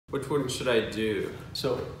Which one should I do?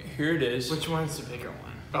 So here it is. Which one's the bigger one?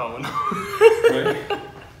 Oh no. Right?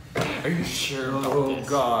 Are you sure about this? Oh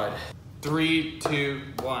God. 3, 2,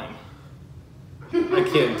 1. I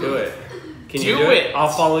can't do it. Can you do do it? I'll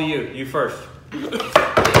follow you. You first.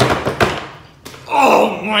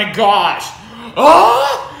 Oh my gosh.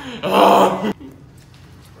 Oh!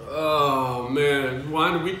 Oh man,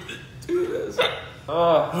 why did we do this?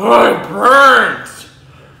 Oh, it burns.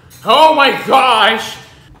 Oh my gosh.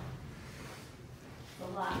 A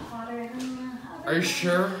lot hotter than the other. Are you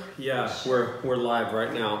sure? Yeah, we're live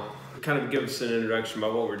right now. Kind of give us an introduction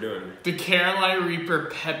about what we're doing. The Carolina Reaper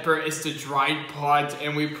pepper is the dried pods,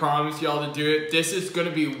 and we promise y'all to do it. This is gonna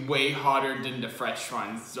be way hotter than the fresh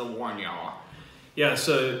ones, so warn y'all. Yeah,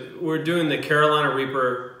 so we're doing the Carolina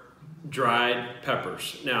Reaper dried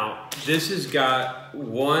peppers. Now, this has got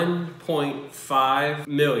 1.5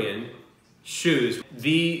 million shoes.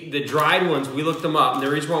 The dried ones, we looked them up, and the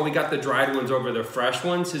reason why we got the dried ones over the fresh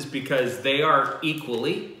ones is because they are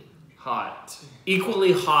equally hot,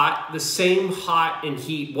 the same hot and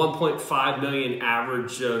heat, 1.5 million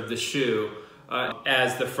average of the shoe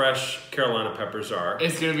as the fresh Carolina peppers are.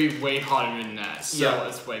 It's gonna be way hotter than that, so Yeah.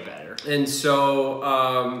 it's way better. And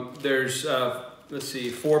so there's, let's see,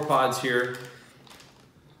 4 pods here.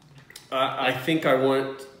 I think I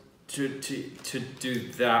want to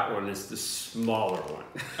do that one as the smaller one.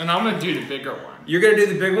 And I'm gonna do the bigger one. You're gonna do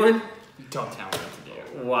the big one? Don't tell me what to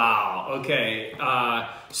do. Wow, okay.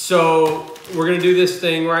 So we're gonna do this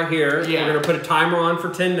thing right here. Yeah. We're gonna put a timer on for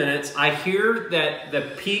 10 minutes. I hear that the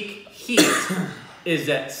peak heat is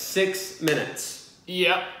at 6 minutes.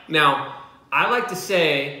 Yep. Now, I like to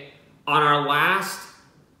say on our last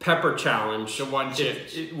pepper challenge, The one chip.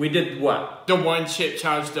 we did what? The one chip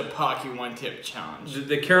challenge, the Pocky one tip challenge.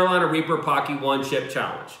 The Carolina Reaper Pocky 1 chip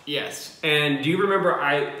challenge. Yes. And do you remember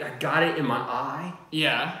I got it in my eye?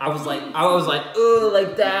 Yeah. I was like, oh,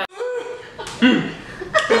 like that.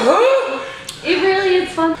 It really is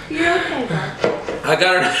fun. You're okay, though. I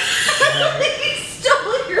got it. He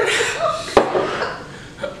stole your milk.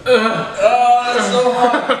 Oh, that's so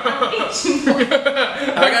hot.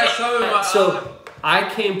 I I got some in my. So I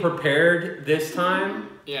came prepared this time.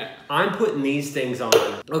 Yeah. I'm putting these things on.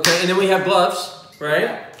 Okay, and then we have gloves, right?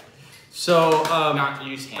 Yeah. So Not to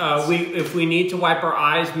use hands. if we need to wipe our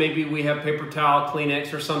eyes, maybe we have paper towel,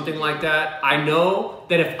 Kleenex, or something like that. I know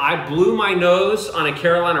that if I blew my nose on a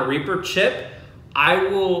Carolina Reaper chip, I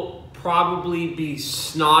will probably be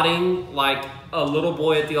snotting like a little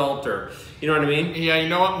boy at the altar. You know what I mean? Yeah, you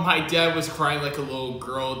know what? My dad was crying like a little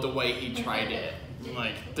girl the way he tried it.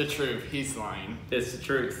 Like, the truth. He's lying. It's the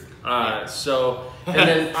truth. So, and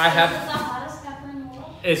then I What's have, the hottest pepper in the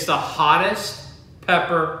world? it's the hottest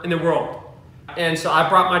pepper in the world. And so I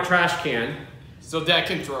brought my trash can. So Dad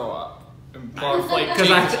can throw up. And barf like Because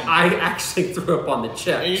Jake's. I actually threw up on the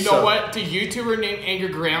chip. And you know so- what? The YouTuber named Angry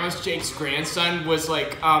Grandma's Jake's grandson was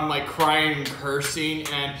like crying and cursing,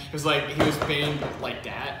 and it was like he was being like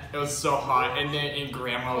that. It was so hot, and then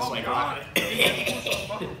Grandma was like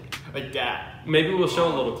like that. Maybe we'll show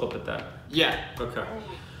a little clip of that. Yeah, Okay.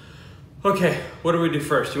 Okay, what do we do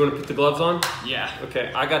first? You want to put the gloves on? yeah.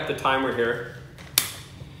 Okay, I got the timer here.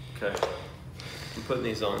 Okay, I'm putting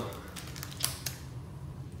these on.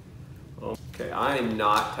 Okay, I am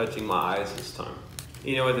not touching my eyes this time.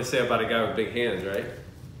 You know what they say about a guy with big hands, right?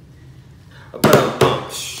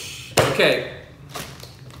 Okay,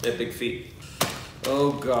 they have big feet.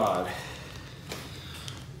 Oh God.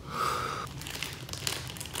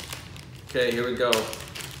 Okay, here we go.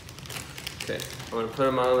 Okay, I'm gonna put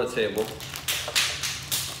them on the table.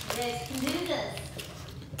 You guys can do this.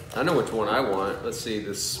 I know which one I want. Let's see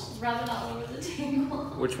this. Rub it all over the table.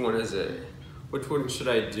 Which one is it? Which one should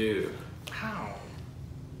I do? How?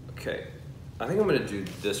 Okay, I think I'm gonna do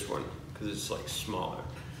this one because it's like smaller.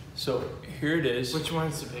 So here it is. Which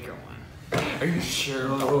one's the bigger one? Are you sure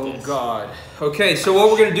about Oh this? God. Okay, so what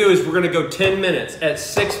we're gonna do is we're gonna go 10 minutes. At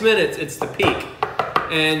 6 minutes, it's the peak.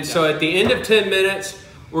 And so at the end of 10 minutes,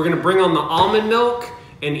 we're gonna bring on the almond milk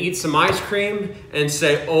and eat some ice cream and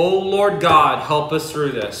say, oh Lord God, help us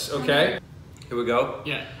through this, okay? Here we go.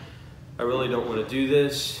 Yeah. I really don't want to do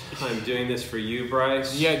this. I'm doing this for you,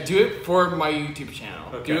 Bryce. Yeah, do it for my YouTube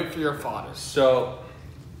channel. Okay. Do it for your fathers. So,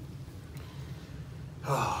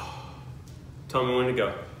 tell me when to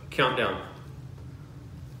go. Countdown.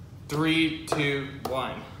 3, 2,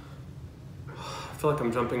 1. I feel like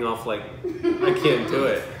I'm jumping off like, I can't do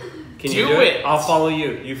it. Can you Do do it? it. I'll follow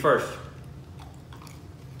you. You first.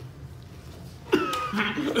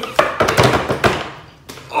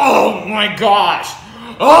 Oh my gosh!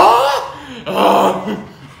 Oh! Oh!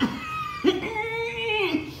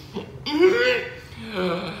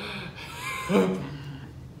 It's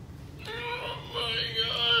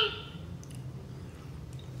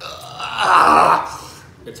hot.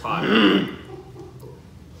 That's hot.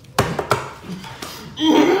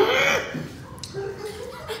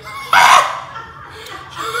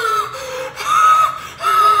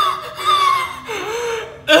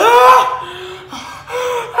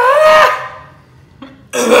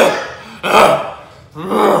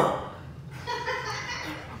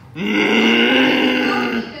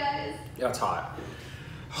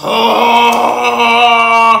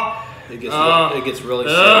 It gets really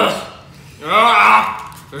serious.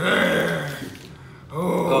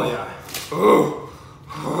 Oh yeah. Oh,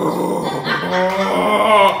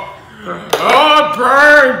 it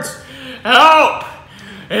burns! Help!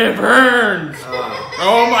 It burns!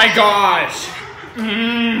 Oh my gosh!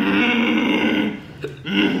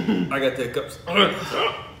 I got the hiccups.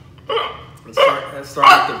 Let's start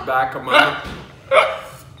at the back of my.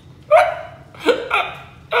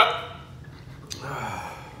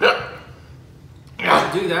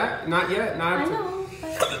 Do that? Not yet. Not. I know,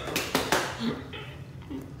 but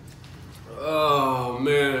Oh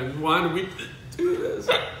man, why do we do this?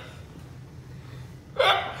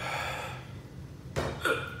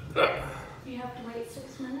 you have to wait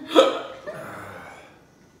 6 minutes.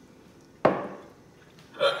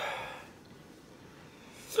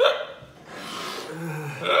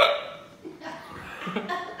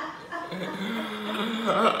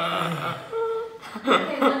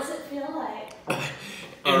 Okay, what's it feel like?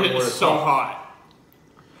 It's so hot.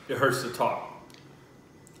 It hurts to talk.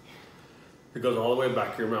 It goes all the way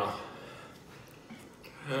back to your mouth.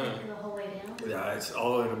 The whole way down? Yeah, it's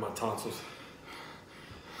all the way to my tonsils.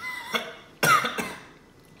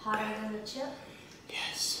 Hotter than the chip?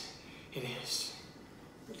 Yes, it is.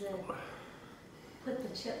 Does it put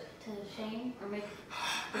the chip to shame or make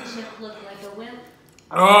the chip look like a wimp?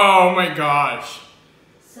 Oh my gosh.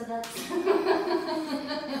 So that's...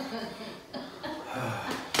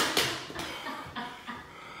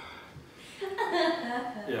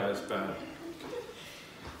 Yeah, it's bad.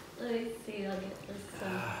 Let me see, I'll get this. I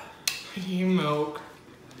need milk.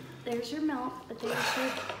 There's your milk, but there's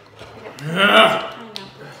your... I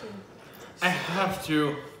pineapple too. have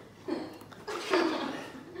to.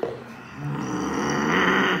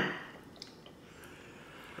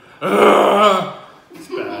 It's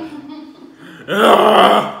bad.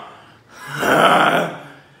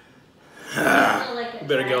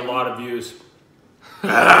 Better get a lot of views.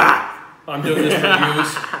 I'm doing this for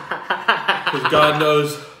views. Because God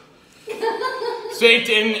knows.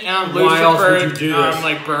 Satan and Why else would you Lucifer do this?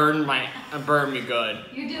 like burn me good.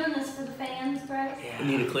 You're doing this for the fans, Bryce? I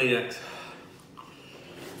need a Kleenex.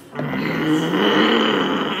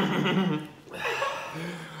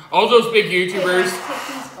 All those big YouTubers, Take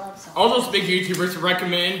these gloves off. all those big YouTubers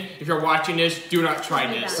recommend, if you're watching this, do not try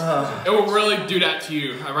this. It will really do that to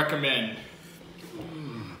you. I recommend.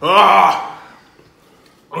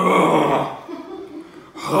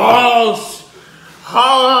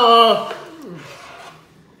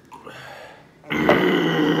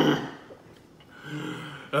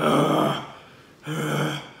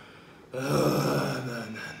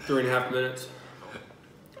 Three and a half minutes.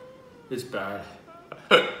 It's bad.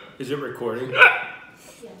 Is it recording? Yeah.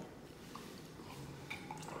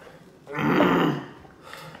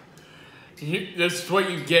 This is what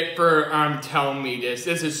you get for telling me this.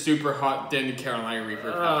 This is super hot than the Carolina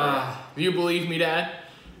Reaper pepper. Do you believe me, Dad?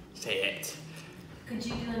 Say it. Could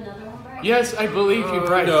you do another one, Bryce? Yes, I believe you,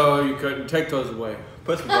 Bryce. No, you couldn't. Take those away.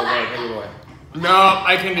 Put some away anyway. No,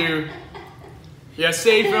 I can do. Yeah,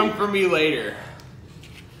 save them for me later.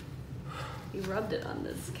 You rubbed it on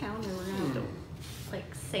this counter. We're gonna have to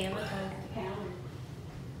like sanitize the counter.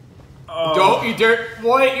 Don't you dare!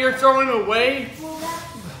 What? You're throwing away? Well, that's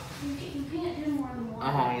you can't do more than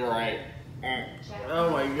one. You're right. Oh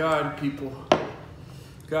my God, people.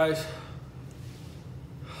 Guys.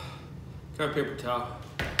 Got a paper towel.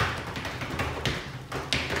 You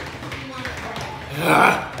want it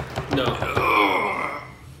back? No.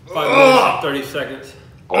 5 minutes, 30 seconds.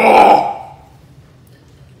 I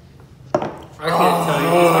can't tell you.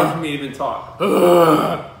 It's hard for me to even talk. It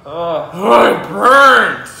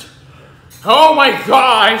burns! Oh my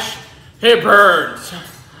gosh! It burns!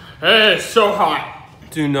 It is so hot.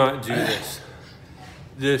 Do not do this.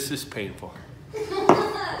 This is painful.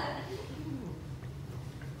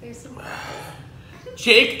 Here's some.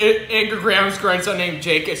 Jake, Edgar Graham's grandson named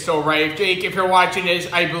Jake is so right. Jake, if you're watching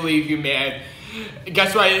this, I believe you, man.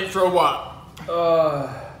 Guess what I didn't throw up?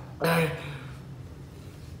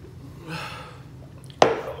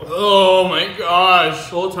 Oh my gosh.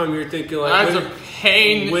 The whole time you're thinking like, That's a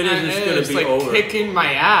pain. When is this gonna be like over? kicking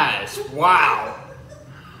my ass. Wow.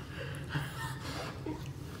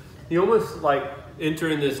 You almost like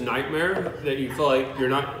entering this nightmare that you feel like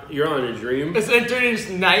you're on a dream. It's entering this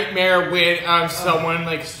nightmare when someone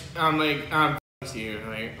fucks you.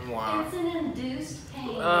 Like, wow. It's an induced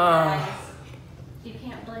pain, guys. You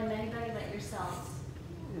can't blame anybody but yourselves.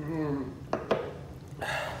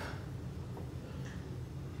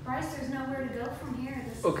 Bryce, there's nowhere to go from here.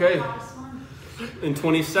 This is Okay. the hottest one. In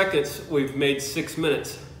 20 seconds, we've made 6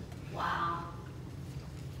 minutes. Wow.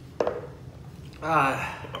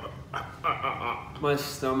 My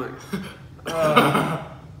stomach.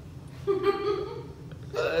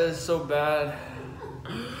 It's so bad.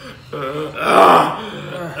 You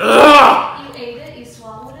ate it? You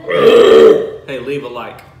swallowed it? Hey, leave a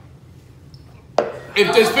like.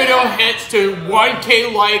 If this video hits to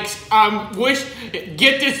 1K likes,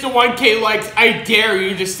 get this to 1K likes, I dare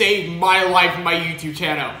you to save my life on my YouTube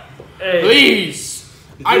channel. Hey. Please.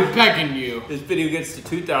 I'm begging you. This video gets to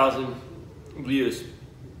 2,000 views.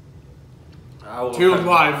 I will 2 have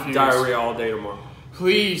live views. diarrhea all day tomorrow.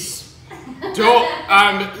 Please. Don't,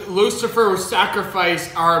 Lucifer will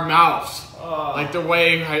sacrifice our mouths. Like the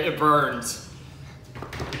way it burns.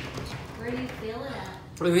 Where do you feel it at?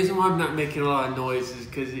 The reason why I'm not making a lot of noise is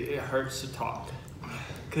because it hurts to talk.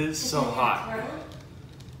 Because it's so hot.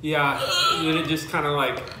 Yeah, and then it just kind of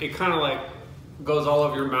like, goes all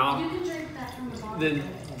over your mouth. You can drink that from the bottom. Then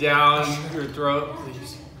down your throat,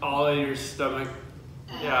 all in your stomach.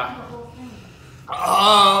 Yeah. The whole thing.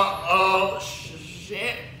 Oh,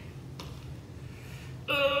 shit.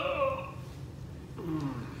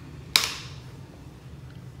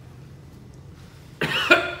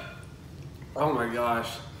 Oh my gosh.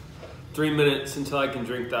 3 minutes until I can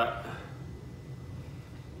drink that.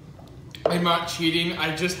 I'm not cheating.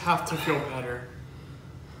 I just have to feel better.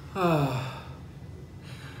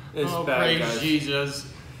 It's Oh, bad, praise guys. Jesus.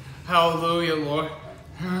 Hallelujah, Lord.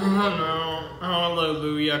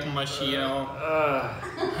 Hallelujah, Mashiach.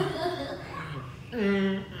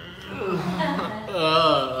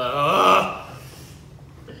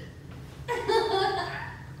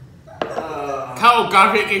 Kyle,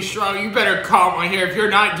 God make it strong. You better calm on here. If you're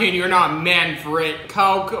not, then you're not man for it.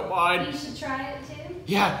 Kyle, come on. You should try it too.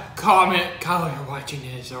 Yeah, comment. Kyle, you're watching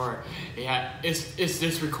this, or yeah, is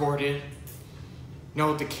this recorded?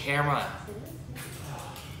 No, the camera.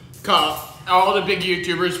 Kyle, all the big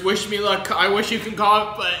YouTubers, wish me luck. I wish you could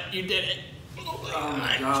comment, but you didn't. Oh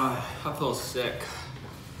my god. I feel sick.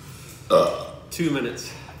 2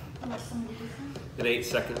 minutes and 8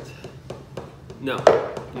 seconds. No.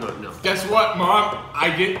 Guess what, Mom? I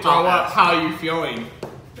didn't throw up. How are you feeling?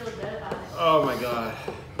 Feel good about it. Oh my god.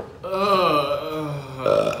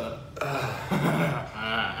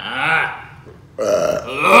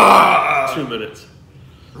 2 minutes.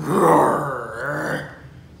 Where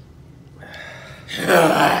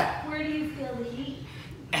do you feel the heat?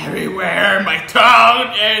 Everywhere, my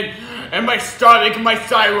tongue and my stomach and my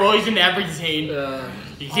thyroids and everything.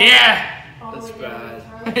 Yeah. All the That's way down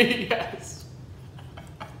bad. to the throat? Yes.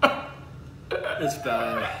 It's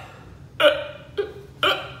bad.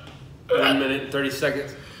 1 minute and 30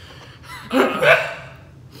 seconds.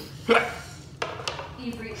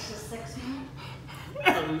 You've reached the 6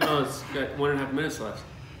 minute? No, it's got 1.5 minutes left.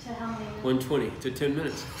 To how many minutes? 120 to 10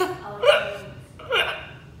 minutes. Oh, okay.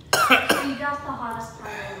 So you got the hottest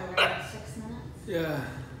part over at 6 minutes? Yeah.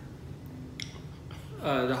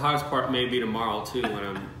 The hottest part may be tomorrow too when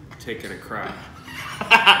I'm taking a crap.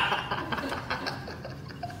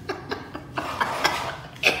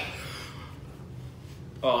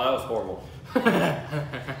 Oh, that was horrible.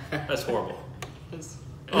 That's horrible.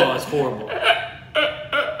 Oh, that's horrible.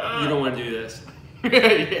 You don't want to do this.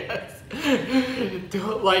 Yes.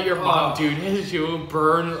 Don't let your mom do this. She will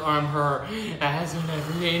burn on her ass and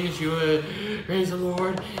everything. She will praise the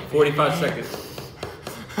Lord. 45 seconds.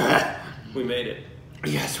 We made it.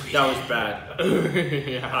 Yes, we That was bad.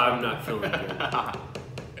 yeah. I'm not feeling good.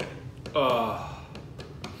 Oh.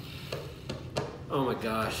 Oh my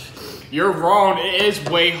gosh. You're wrong. It is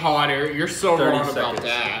way hotter. You're so 30 wrong about seconds.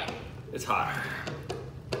 that. It's hot.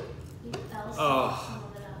 That'll Oh. some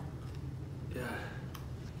of it up. Yeah.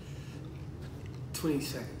 20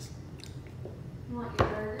 seconds. You want your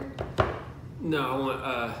burger? No,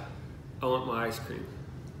 I want my ice cream.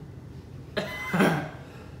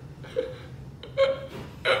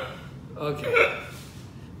 Okay.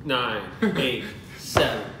 9, 8,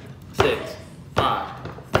 7, 6, 5,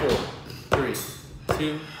 4, 3,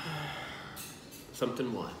 2,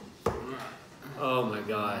 something 1. Oh my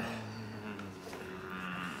god.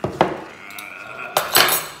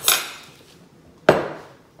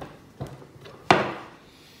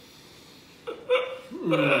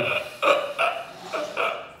 I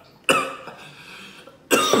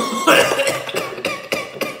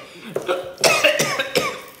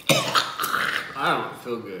don't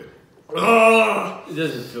feel good. It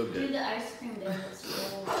doesn't feel Do good. the ice cream there. It's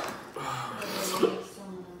rolled.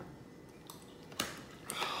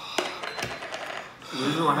 The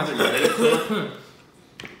reason why I haven't made it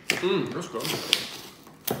that's good.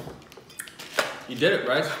 You did it,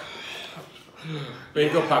 right? There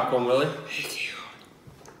you go, Popcorn Willie. Thank you.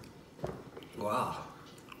 Wow.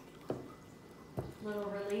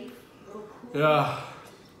 Little relief. Little cool. Yeah.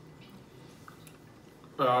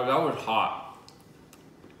 That was hot.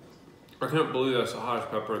 I can't believe that's the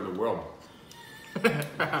hottest pepper in the world.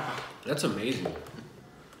 That's amazing.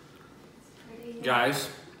 Pretty. Guys,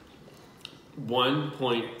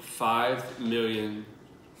 1.5 million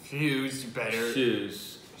Views, better.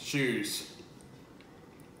 Shoes.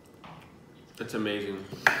 That's amazing.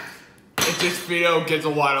 If this video gets a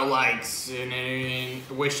lot of likes and anything,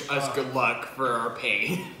 wish us good luck for our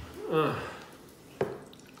pay. No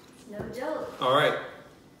joke. All right,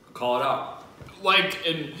 call it out. Like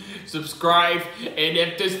and subscribe, and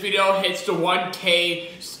if this video hits the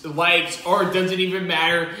 1K likes or it doesn't even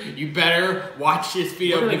matter, you better watch this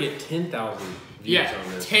video. We're gonna get 10,000 views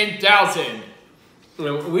on this. 10,000. You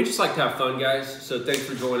know, we just like to have fun, guys. So thanks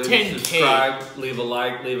for joining. 10K. Subscribe, leave a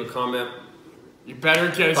like, leave a comment. You better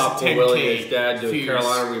get us Popcorn 10K Willie and his dad do a views.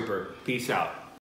 Carolina Reaper. Peace out.